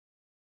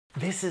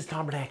This is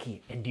Tom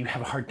Bernacki, and do you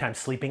have a hard time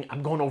sleeping?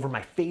 I'm going over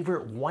my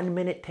favorite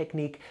 1-minute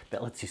technique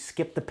that lets you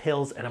skip the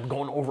pills, and I'm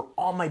going over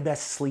all my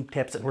best sleep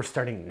tips, and we're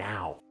starting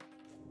now.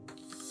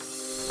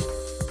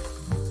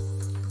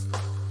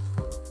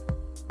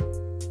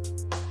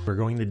 We're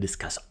going to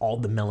discuss all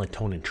the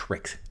melatonin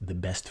tricks, the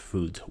best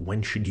foods,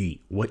 when should you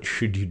eat, what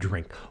should you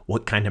drink,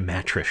 what kind of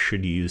mattress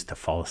should you use to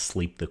fall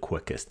asleep the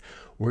quickest.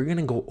 We're going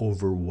to go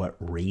over what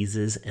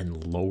raises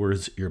and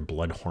lowers your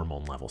blood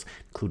hormone levels,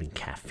 including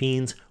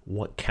caffeines,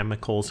 what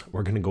chemicals.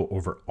 We're going to go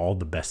over all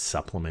the best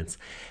supplements.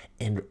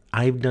 And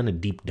I've done a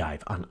deep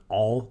dive on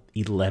all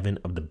 11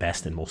 of the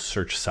best and most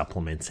searched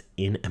supplements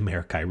in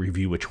America. I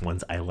review which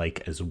ones I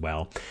like as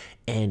well.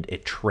 And a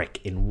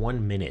trick in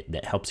 1 minute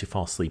that helps you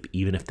fall asleep,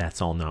 even if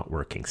that's all not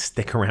working.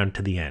 Stick around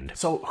to the end.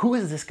 So who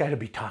is this guy to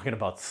be talking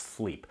about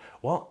sleep?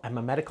 Well, I'm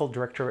a medical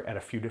director at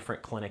a few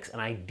different clinics,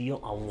 and I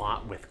deal a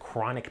lot with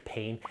chronic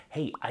pain.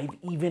 Hey, I've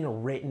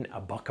even written a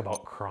book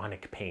about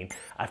chronic pain.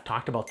 I've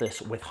talked about this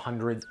with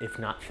hundreds, if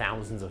not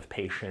thousands of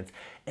patients.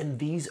 And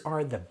these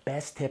are the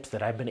best tips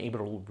that I've been able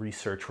to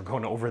research. We're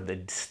going over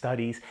the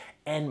studies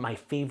and my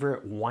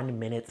favorite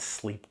 1-minute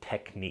sleep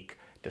technique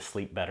to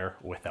sleep better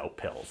without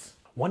pills.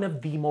 One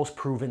of the most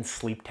proven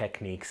sleep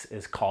techniques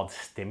is called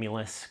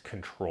stimulus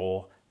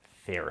control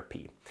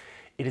therapy.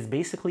 It is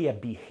basically a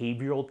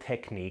behavioral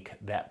technique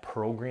that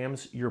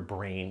programs your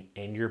brain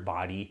and your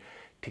body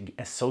to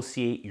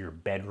associate your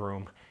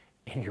bedroom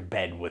and your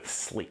bed with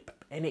sleep.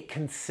 And it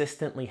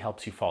consistently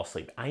helps you fall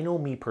asleep. I know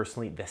me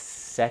personally, the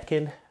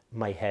second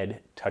my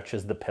head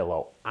touches the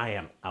pillow, I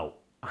am out.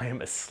 I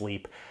am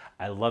asleep.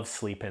 I love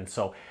sleeping.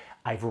 So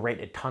I've read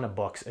a ton of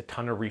books, a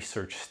ton of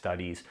research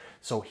studies.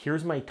 So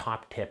here's my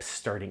top tips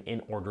starting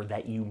in order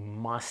that you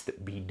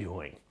must be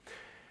doing.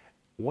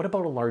 What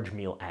about a large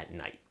meal at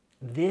night?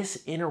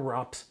 This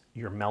interrupts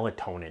your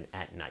melatonin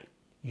at night.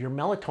 Your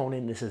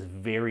melatonin, this is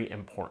very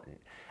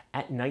important.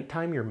 At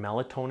nighttime, your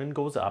melatonin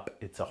goes up.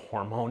 It's a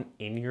hormone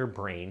in your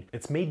brain.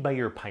 It's made by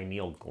your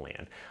pineal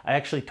gland. I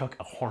actually took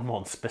a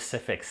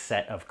hormone-specific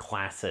set of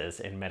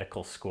classes in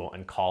medical school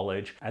and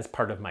college as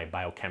part of my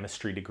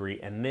biochemistry degree,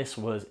 and this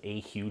was a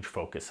huge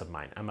focus of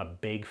mine. I'm a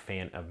big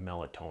fan of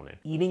melatonin.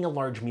 Eating a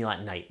large meal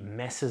at night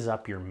messes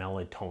up your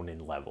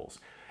melatonin levels.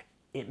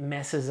 It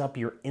messes up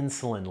your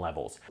insulin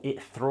levels.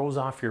 It throws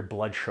off your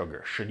blood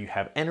sugar. Should you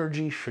have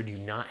energy? Should you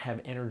not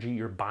have energy?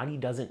 Your body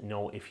doesn't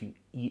know if you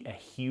eat a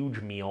huge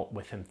meal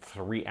within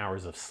 3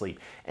 hours of sleep.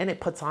 And it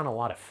puts on a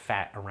lot of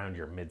fat around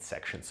your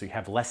midsection. So you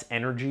have less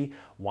energy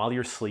while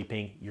you're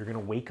sleeping. You're gonna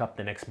wake up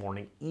the next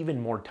morning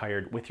even more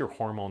tired with your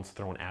hormones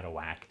thrown out of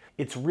whack.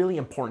 It's really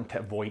important to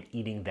avoid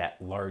eating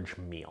that large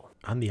meal.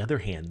 On the other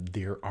hand,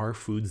 there are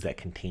foods that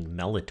contain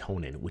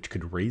melatonin, which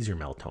could raise your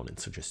melatonin,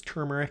 such as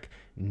turmeric,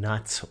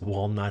 nuts,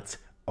 walnuts,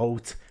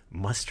 oats,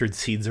 mustard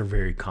seeds are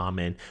very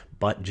common,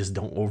 but just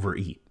don't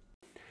overeat.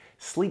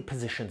 Sleep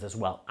positions as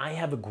well. I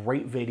have a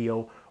great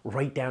video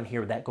right down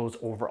here that goes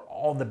over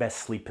all the best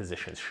sleep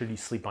positions. Should you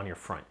sleep on your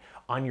front,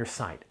 on your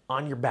side,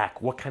 on your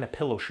back? What kind of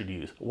pillow should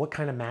you use? What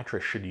kind of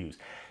mattress should you use?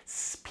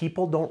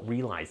 People don't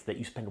realize that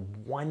you spend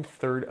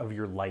 1/3 of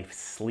your life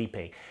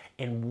sleeping,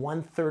 and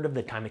 1/3 of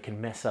the time it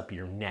can mess up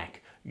your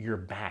neck, your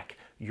back,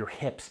 your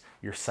hips,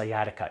 your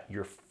sciatica,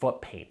 your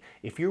foot pain.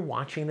 If you're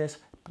watching this,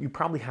 you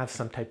probably have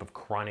some type of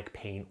chronic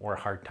pain or a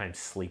hard time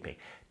sleeping.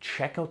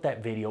 Check out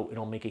that video.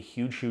 It'll make a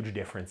huge, huge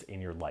difference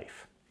in your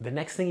life. The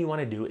next thing you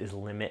want to do is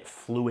limit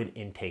fluid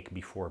intake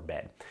before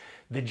bed.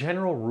 The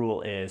general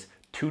rule is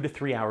 2 to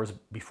 3 hours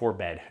before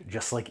bed,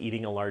 just like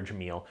eating a large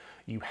meal,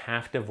 you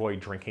have to avoid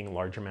drinking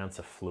large amounts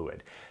of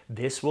fluid.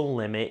 This will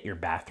limit your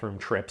bathroom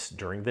trips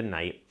during the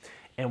night.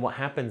 And what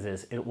happens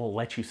is it will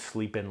let you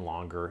sleep in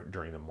longer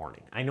during the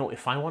morning. I know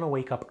if I want to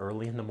wake up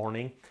early in the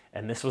morning,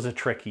 and this was a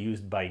trick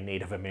used by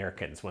Native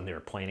Americans when they were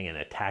planning an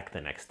attack the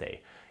next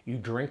day, you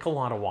drink a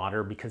lot of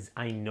water because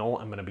I know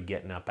I'm going to be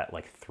getting up at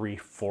like 3,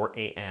 4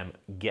 a.m.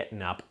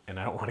 getting up, and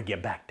I don't want to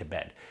get back to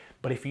bed.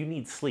 But if you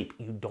need sleep,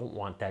 you don't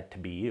want that to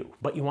be you.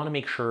 But you want to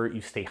make sure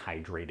you stay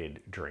hydrated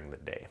during the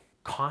day.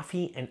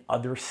 Coffee and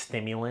other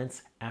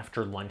stimulants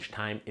after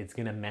lunchtime, it's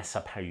going to mess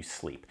up how you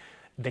sleep.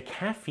 The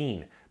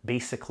caffeine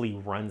basically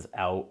runs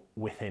out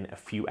within a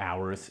few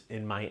hours,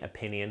 in my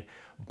opinion,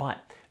 but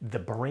the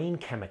brain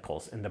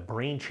chemicals and the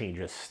brain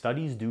changes,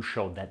 studies do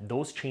show that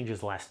those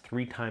changes last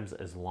 3 times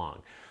as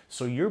long.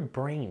 So your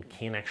brain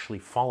can't actually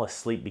fall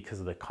asleep because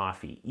of the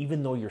coffee,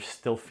 even though you're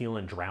still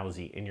feeling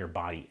drowsy in your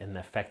body and the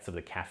effects of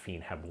the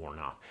caffeine have worn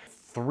off.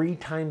 3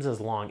 times as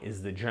long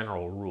is the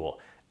general rule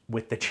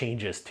with the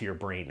changes to your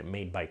brain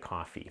made by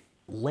coffee.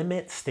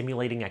 Limit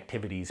stimulating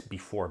activities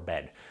before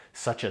bed,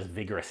 such as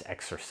vigorous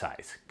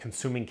exercise,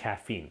 consuming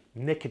caffeine,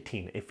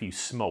 nicotine if you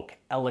smoke,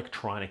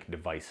 electronic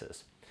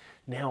devices.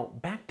 Now,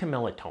 back to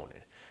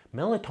melatonin.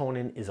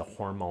 Melatonin is a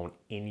hormone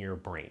in your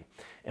brain.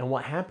 And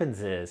what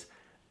happens is,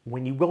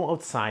 when you go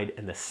outside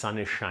and the sun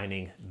is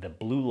shining, the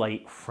blue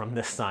light from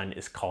the sun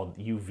is called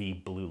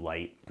UV blue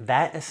light.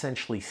 That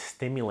essentially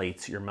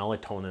stimulates your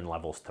melatonin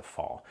levels to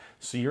fall.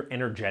 So you're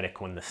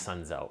energetic when the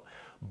sun's out.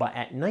 But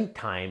at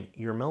nighttime,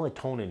 your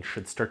melatonin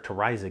should start to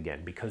rise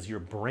again because your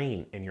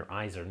brain and your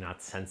eyes are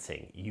not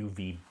sensing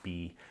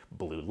UVB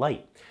blue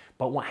light.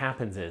 But what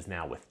happens is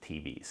now with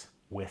TVs,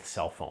 with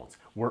cell phones,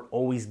 we're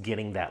always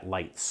getting that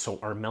light, so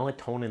our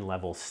melatonin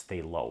levels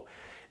stay low.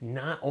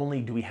 Not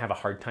only do we have a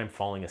hard time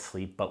falling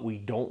asleep, but we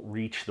don't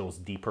reach those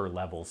deeper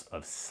levels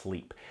of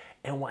sleep.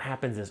 And what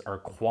happens is our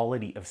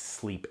quality of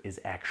sleep is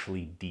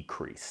actually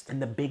decreased.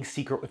 And the big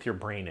secret with your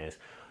brain is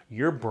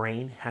your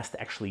brain has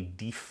to actually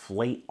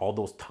deflate all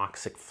those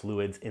toxic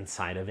fluids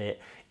inside of it.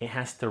 It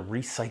has to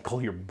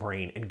recycle your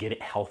brain and get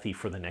it healthy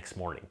for the next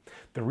morning.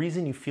 The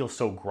reason you feel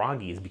so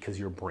groggy is because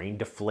your brain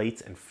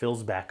deflates and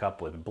fills back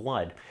up with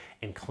blood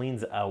and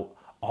cleans out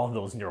all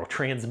those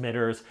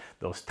neurotransmitters,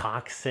 those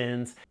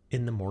toxins.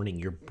 In the morning,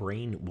 your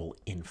brain will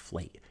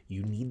inflate.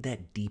 You need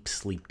that deep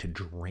sleep to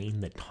drain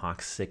the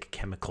toxic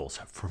chemicals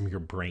from your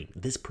brain.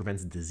 This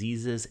prevents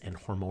diseases and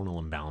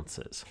hormonal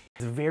imbalances.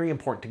 It's very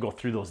important to go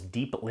through those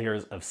deep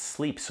layers of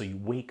sleep so you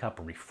wake up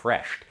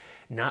refreshed.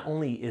 Not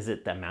only is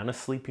it the amount of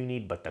sleep you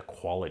need, but the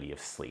quality of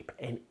sleep.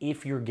 And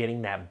if you're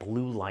getting that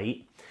blue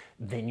light,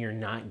 then you're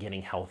not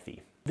getting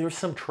healthy. There's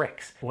some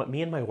tricks. What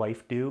me and my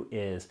wife do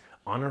is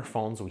on our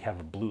phones, we have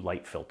a blue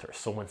light filter.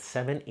 So when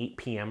 8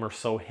 p.m. or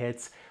so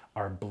hits,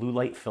 our blue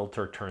light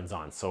filter turns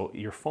on. So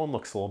your phone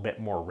looks a little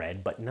bit more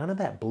red, but none of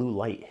that blue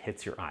light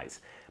hits your eyes.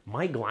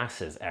 My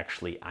glasses,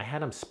 actually, I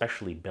had them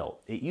specially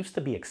built. It used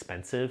to be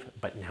expensive,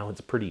 but now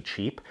it's pretty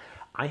cheap.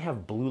 I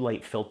have blue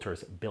light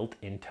filters built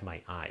into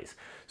my eyes.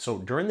 So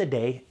during the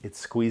day, it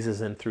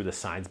squeezes in through the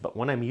sides, but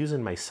when I'm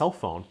using my cell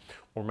phone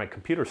or my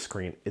computer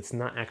screen, it's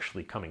not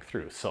actually coming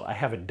through. So I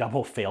have a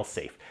double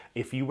fail-safe.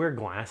 If you wear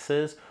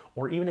glasses,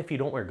 or even if you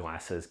don't wear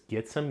glasses,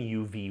 get some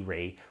UV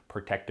ray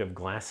protective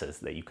glasses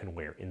that you can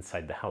wear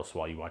inside the house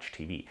while you watch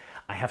TV.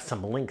 I have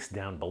some links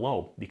down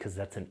below because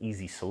that's an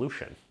easy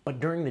solution. But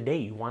during the day,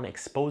 you want to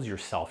expose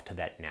yourself to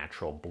that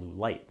natural blue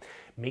light.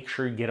 Make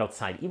sure you get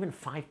outside even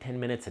 5-10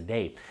 minutes a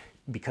day,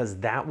 because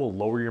that will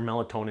lower your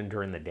melatonin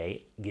during the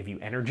day, give you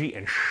energy,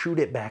 and shoot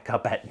it back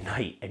up at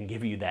night and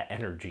give you that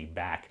energy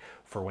back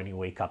for when you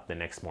wake up the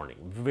next morning.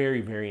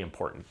 Very, very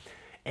important.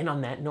 And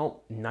on that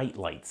note, night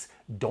lights.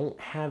 Don't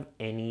have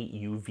any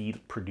UV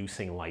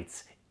producing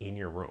lights in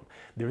your room.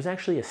 There's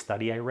actually a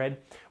study I read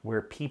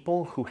where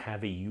people who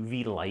have a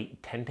UV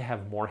light tend to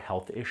have more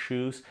health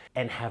issues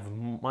and have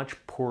much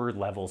poorer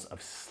levels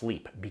of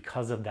sleep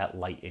because of that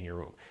light in your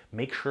room.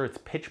 Make sure it's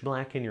pitch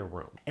black in your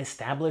room.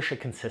 Establish a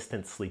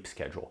consistent sleep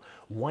schedule.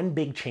 One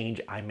big change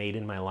I made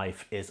in my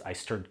life is I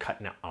started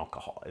cutting out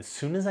alcohol. As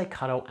soon as I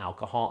cut out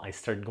alcohol, I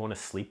started going to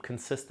sleep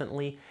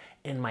consistently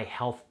and my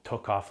health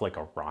took off like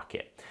a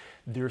rocket.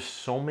 There's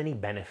so many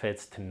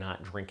benefits to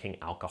not drinking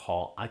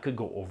alcohol. I could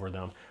go over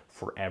them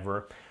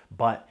forever,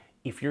 but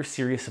if you're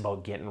serious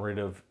about getting rid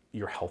of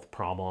your health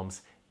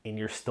problems and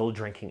you're still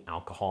drinking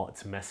alcohol,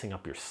 it's messing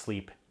up your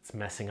sleep, it's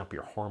messing up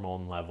your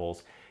hormone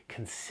levels,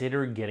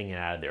 consider getting it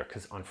out of there,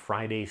 because on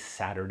Fridays,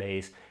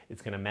 Saturdays,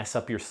 it's gonna mess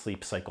up your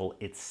sleep cycle.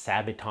 It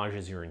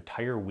sabotages your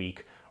entire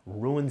week,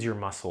 ruins your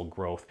muscle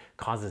growth,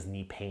 causes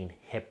knee pain,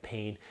 hip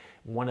pain.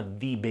 One of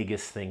the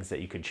biggest things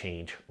that you could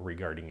change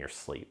regarding your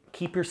sleep.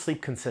 Keep your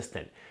sleep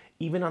consistent.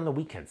 Even on the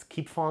weekends,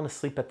 keep falling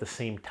asleep at the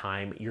same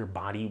time. Your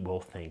body will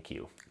thank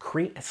you.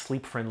 Create a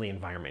sleep-friendly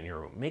environment in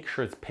your room. Make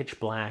sure it's pitch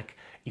black.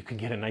 You can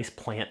get a nice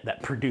plant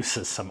that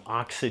produces some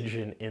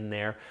oxygen in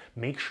there.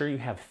 Make sure you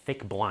have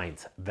thick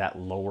blinds that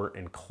lower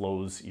and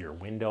close your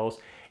windows.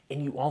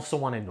 And you also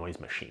want a noise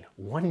machine.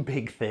 One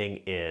big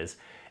thing is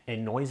a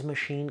noise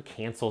machine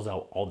cancels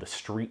out all the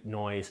street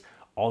noise,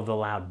 all the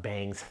loud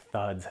bangs,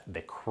 thuds,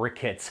 the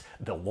crickets,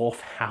 the wolf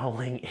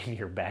howling in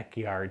your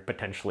backyard,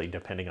 potentially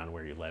depending on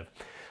where you live.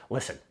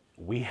 Listen,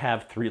 we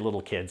have 3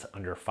 little kids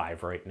under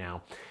 5 right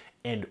now,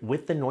 and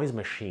with the noise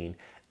machine,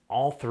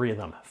 all 3 of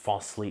them fall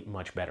asleep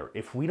much better.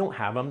 If we don't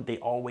have them, they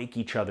all wake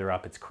each other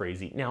up. It's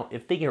crazy. Now,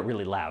 if they get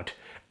really loud,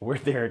 we're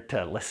there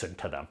to listen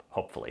to them,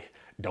 hopefully.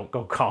 Don't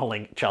go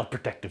calling Child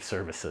Protective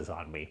Services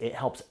on me. It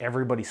helps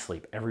everybody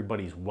sleep.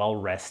 Everybody's well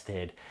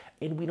rested.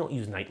 And we don't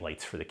use night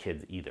lights for the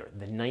kids either.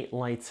 The night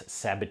lights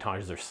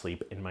sabotage their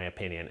sleep, in my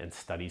opinion, and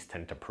studies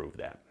tend to prove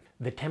that.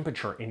 The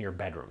temperature in your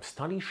bedroom.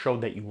 Studies show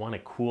that you want a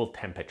cool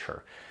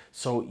temperature.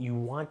 So you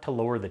want to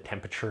lower the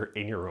temperature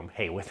in your room.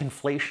 Hey, with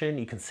inflation,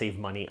 you can save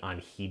money on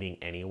heating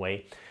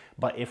anyway.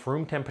 But if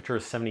room temperature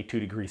is 72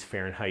 degrees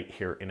Fahrenheit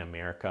here in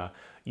America,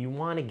 you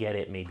want to get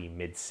it maybe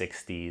mid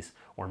 60s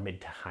or mid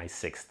to high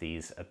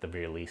 60s at the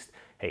very least.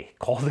 Hey,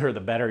 colder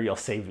the better, you'll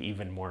save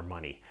even more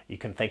money. You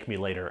can thank me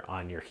later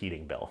on your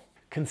heating bill.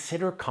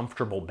 Consider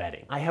comfortable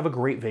bedding. I have a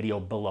great video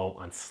below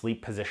on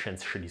sleep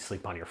positions. Should you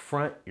sleep on your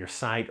front, your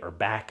side, or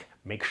back?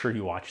 Make sure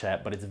you watch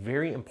that, but it's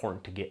very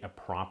important to get a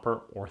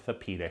proper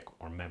orthopedic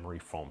or memory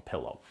foam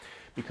pillow.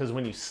 Because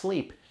when you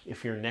sleep,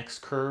 if your neck's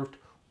curved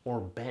or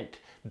bent,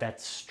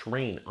 that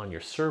strain on your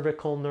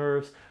cervical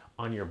nerves,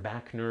 on your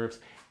back nerves,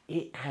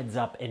 it adds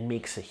up and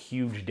makes a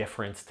huge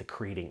difference to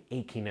creating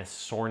achiness,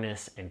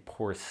 soreness, and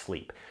poor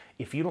sleep.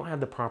 If you don't have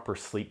the proper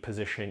sleep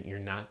position, you're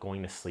not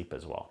going to sleep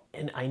as well.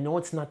 And I know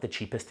it's not the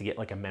cheapest to get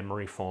like a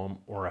memory foam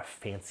or a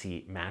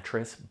fancy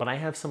mattress, but I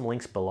have some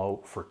links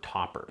below for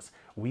toppers.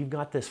 We've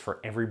got this for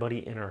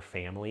everybody in our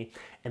family,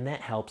 and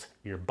that helps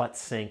your butt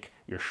sink,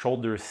 your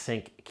shoulders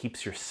sink, it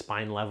keeps your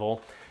spine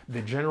level.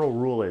 The general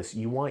rule is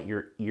you want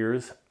your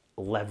ears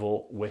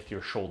level with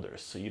your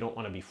shoulders. So you don't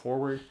want to be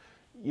forward,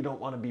 you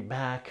don't want to be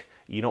back,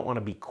 you don't want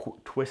to be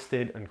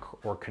twisted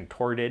or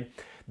contorted.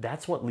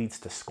 That's what leads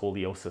to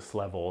scoliosis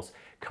levels,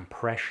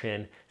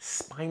 compression,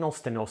 spinal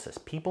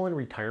stenosis. People in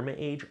retirement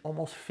age,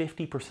 almost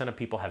 50% of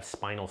people have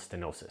spinal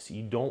stenosis.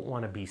 You don't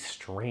want to be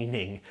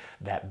straining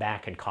that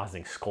back and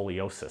causing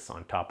scoliosis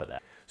on top of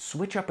that.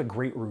 Switch up a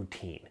great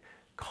routine,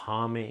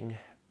 calming,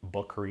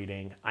 book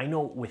reading. I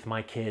know with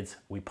my kids,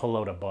 we pull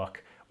out a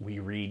book, we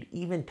read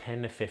even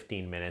 10 to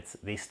 15 minutes,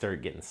 they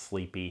start getting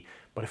sleepy.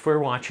 But if we're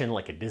watching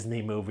like a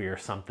Disney movie or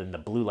something, the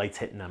blue light's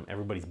hitting them,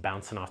 everybody's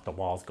bouncing off the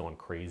walls going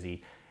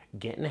crazy.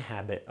 Get in the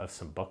habit of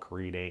some book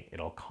reading.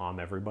 It'll calm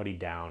everybody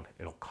down.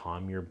 It'll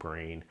calm your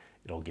brain.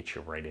 It'll get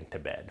you right into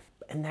bed.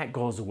 And that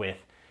goes with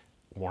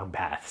warm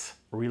baths,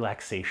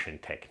 relaxation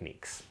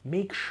techniques.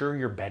 Make sure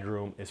your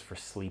bedroom is for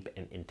sleep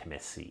and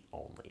intimacy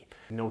only.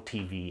 No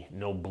TV,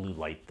 no blue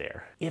light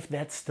there. If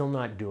that's still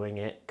not doing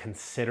it,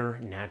 consider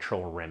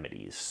natural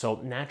remedies. So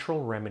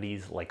natural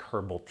remedies like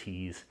herbal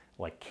teas,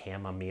 like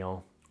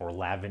chamomile or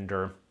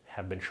lavender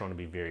have been shown to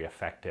be very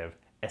effective.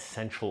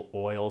 Essential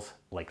oils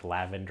like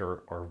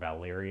lavender or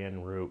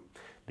valerian root,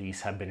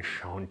 these have been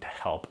shown to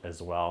help as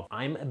well.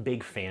 I'm a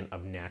big fan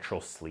of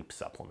natural sleep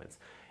supplements,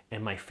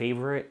 and my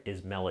favorite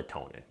is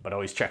melatonin, but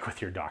always check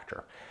with your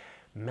doctor.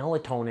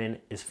 Melatonin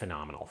is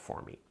phenomenal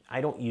for me. I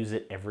don't use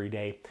it every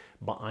day,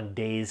 but on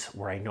days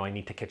where I know I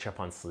need to catch up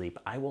on sleep,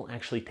 I will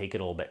actually take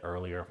it a little bit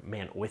earlier.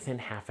 Man, within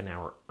half an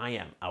hour, I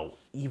am out,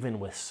 even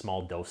with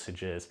small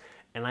dosages,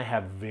 and I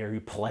have very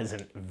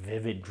pleasant,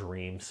 vivid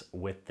dreams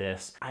with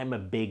this. I'm a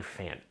big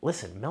fan.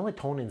 Listen,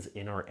 melatonin's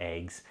in our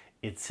eggs,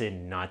 it's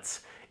in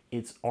nuts,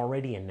 it's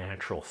already a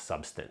natural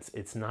substance.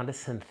 It's not a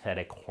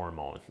synthetic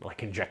hormone,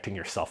 like injecting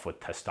yourself with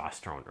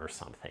testosterone or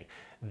something.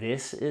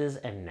 This is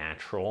a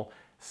natural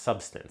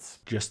substance.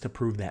 Just to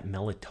prove that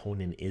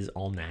melatonin is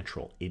all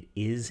natural, it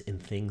is in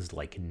things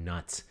like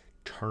nuts,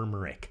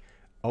 turmeric,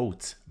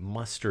 oats,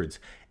 mustards,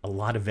 a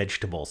lot of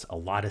vegetables, a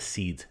lot of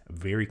seeds,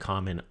 very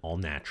common, all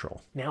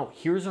natural. Now,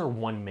 here's our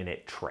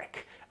 1-minute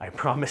trick. I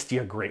promised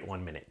you a great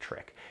 1-minute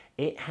trick.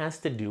 It has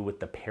to do with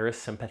the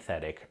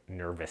parasympathetic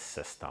nervous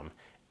system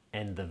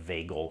and the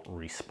vagal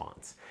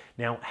response.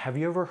 Now, have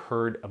you ever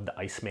heard of the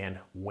Iceman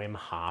Wim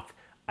Hof?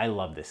 I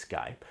love this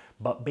guy.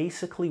 But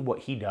basically what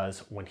he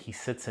does when he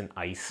sits in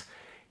ice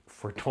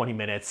for 20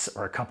 minutes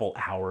or a couple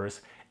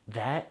hours,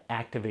 that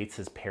activates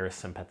his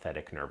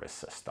parasympathetic nervous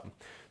system.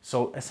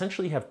 So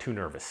essentially you have two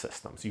nervous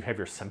systems. You have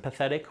your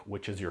sympathetic,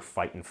 which is your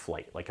fight and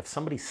flight. Like if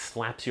somebody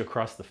slaps you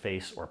across the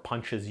face or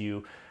punches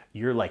you,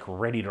 you're like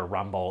ready to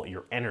rumble,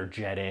 you're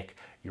energetic,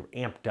 you're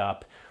amped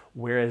up.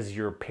 Whereas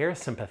your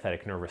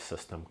parasympathetic nervous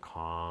system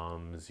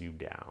calms you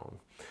down.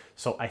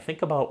 So I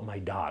think about my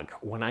dog.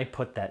 When I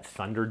put that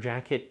thunder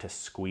jacket to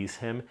squeeze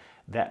him,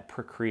 that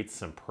creates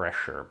some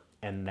pressure,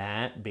 and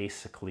that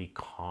basically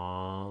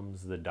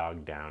calms the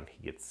dog down.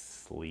 He gets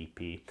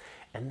sleepy,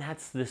 and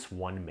that's this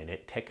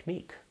 1-minute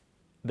technique.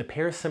 The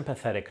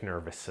parasympathetic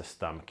nervous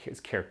system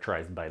is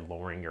characterized by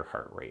lowering your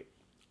heart rate,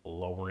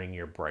 lowering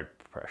your blood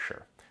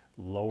pressure,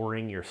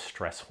 lowering your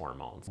stress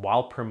hormones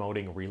while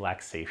promoting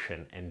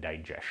relaxation and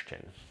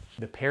digestion.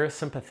 The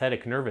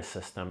parasympathetic nervous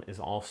system is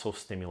also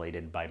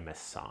stimulated by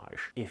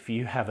massage. If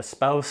you have a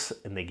spouse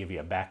and they give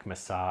you a back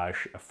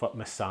massage, a foot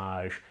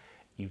massage,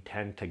 you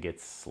tend to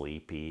get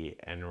sleepy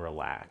and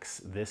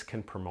relax. This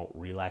can promote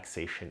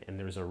relaxation, and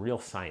there's a real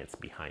science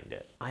behind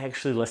it. I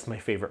actually list my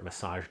favorite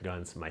massage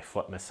guns, my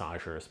foot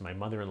massagers. My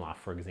mother-in-law,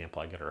 for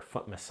example, I get her a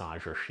foot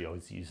massager. She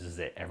always uses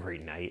it every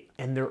night.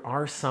 And there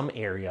are some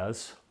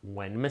areas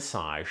when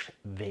massaged,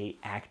 they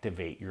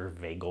activate your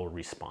vagal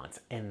response.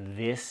 And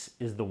this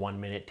is the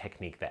 1-minute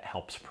technique that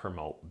helps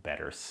promote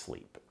better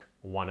sleep.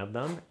 One of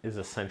them is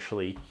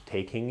essentially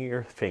taking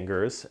your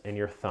fingers and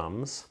your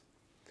thumbs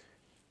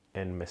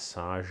and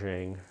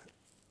massaging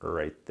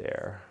right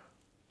there.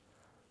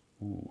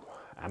 Ooh,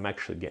 I'm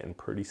actually getting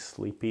pretty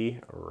sleepy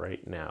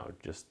right now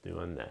just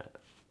doing that.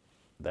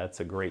 That's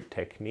a great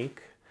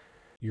technique.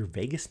 Your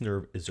vagus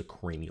nerve is a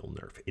cranial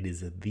nerve. It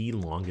is the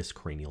longest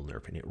cranial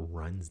nerve, and it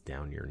runs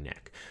down your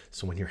neck.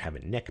 So when you're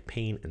having neck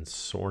pain and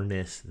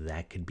soreness,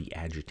 that could be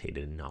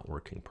agitated and not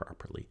working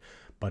properly.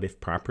 But if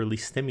properly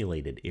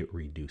stimulated, it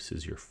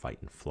reduces your fight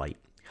and flight,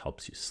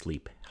 helps you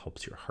sleep,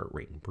 helps your heart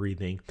rate and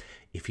breathing.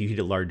 If you eat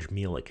a large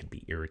meal, it could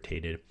be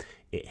irritated.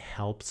 It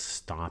helps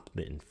stop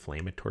the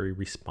inflammatory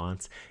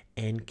response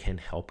and can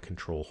help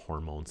control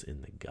hormones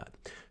in the gut.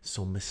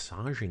 So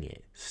massaging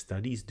it,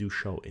 studies do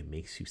show it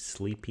makes you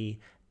sleepy,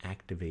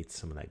 activates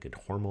some of that good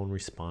hormone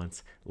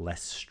response,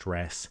 less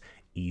stress.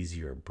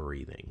 easier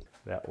breathing.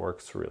 That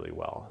works really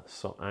well.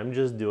 So I'm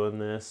just doing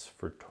this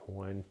for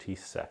 20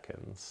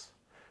 seconds.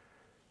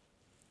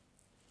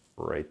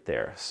 Right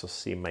there. So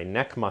see my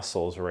neck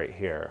muscles right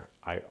here,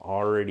 I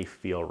already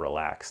feel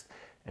relaxed,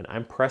 and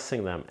I'm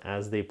pressing them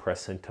as they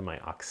press into my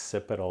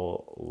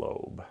occipital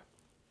lobe.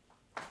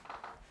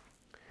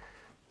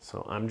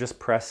 So I'm just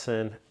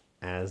pressing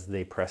as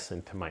they press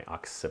into my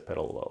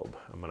occipital lobe.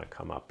 I'm going to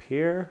come up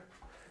here,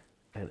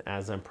 and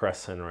as I'm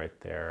pressing right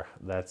there,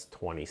 that's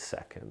 20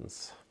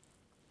 seconds.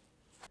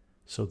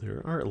 So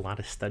there are a lot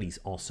of studies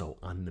also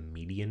on the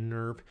median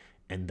nerve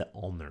and the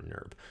ulnar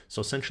nerve.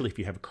 So essentially, if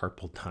you have a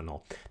carpal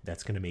tunnel,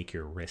 that's going to make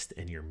your wrist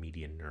and your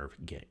median nerve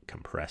get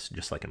compressed,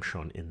 just like I'm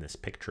showing in this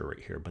picture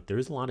right here. But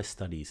there's a lot of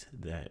studies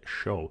that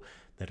show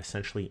that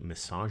essentially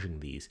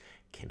massaging these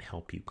can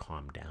help you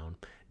calm down,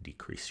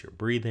 decrease your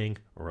breathing,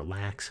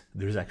 relax.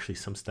 There's actually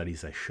some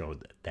studies that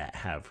showed that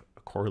have a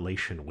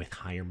correlation with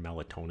higher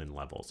melatonin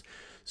levels.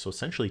 So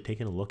essentially,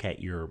 taking a look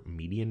at your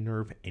median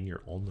nerve and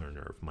your ulnar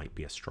nerve might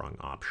be a strong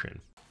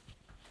option.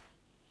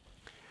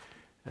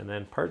 And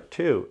then part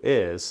 2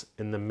 is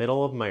in the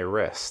middle of my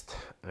wrist,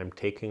 I'm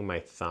taking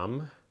my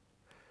thumb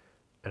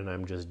and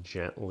I'm just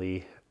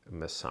gently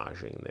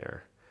massaging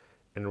there.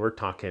 And we're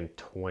talking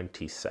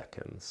 20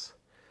 seconds.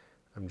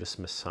 I'm just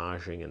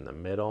massaging in the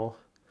middle.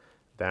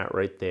 That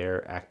right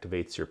there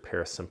activates your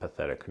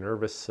parasympathetic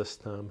nervous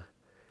system,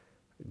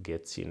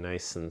 gets you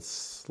nice and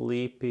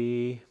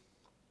sleepy.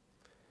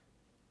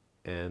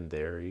 And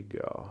there you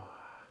go.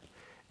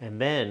 And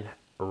then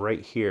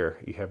right here,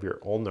 you have your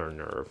ulnar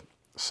nerve.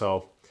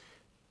 So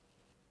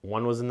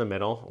one was in the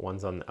middle,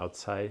 one's on the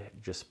outside,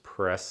 just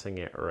pressing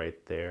it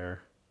right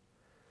there.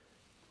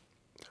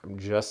 I'm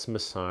just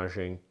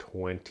massaging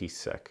 20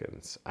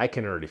 seconds. I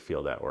can already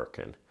feel that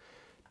working.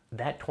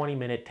 That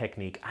 20-minute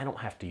technique, I don't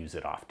have to use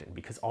it often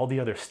because all the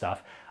other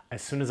stuff,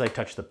 as soon as I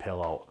touch the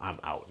pillow, I'm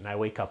out and I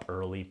wake up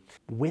early.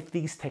 With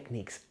these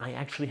techniques, I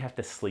actually have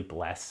to sleep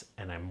less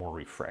and I'm more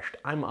refreshed.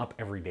 I'm up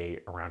every day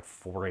around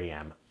 4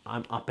 a.m.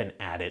 I'm up and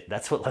at it.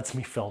 That's what lets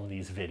me film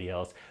these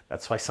videos.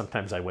 That's why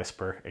sometimes I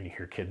whisper and you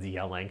hear kids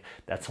yelling.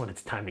 That's when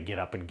it's time to get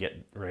up and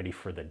get ready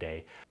for the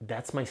day.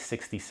 That's my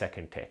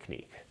 60-second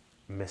technique.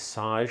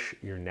 Massage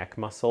your neck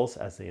muscles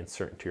as they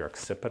insert into your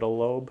occipital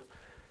lobe.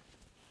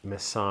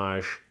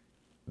 Massage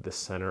the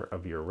center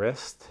of your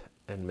wrist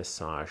and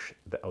massage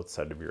the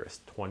outside of your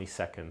wrist. 20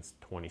 seconds,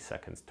 20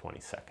 seconds,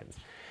 20 seconds.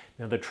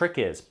 Now the trick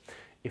is,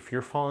 if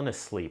you're falling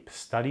asleep,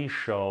 studies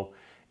show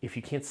if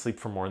you can't sleep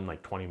for more than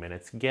like 20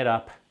 minutes, get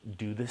up,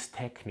 do this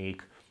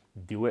technique,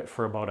 do it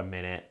for about a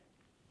minute,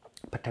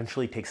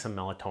 potentially take some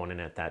melatonin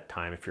at that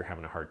time if you're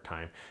having a hard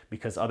time,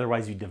 because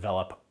otherwise you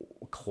develop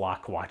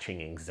clock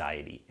watching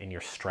anxiety and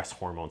your stress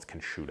hormones can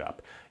shoot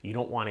up. You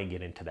don't want to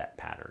get into that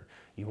pattern.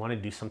 You want to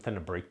do something to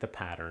break the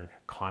pattern,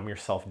 calm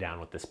yourself down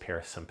with this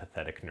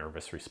parasympathetic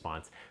nervous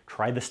response.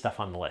 Try the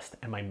stuff on the list.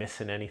 Am I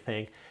missing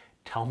anything?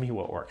 Tell me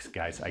what works,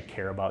 guys. I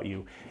care about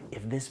you.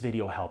 If this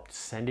video helped,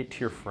 send it to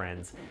your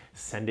friends,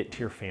 send it to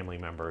your family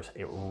members.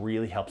 It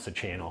really helps the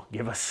channel.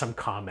 Give us some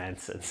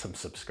comments and some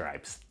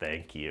subscribes.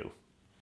 Thank you.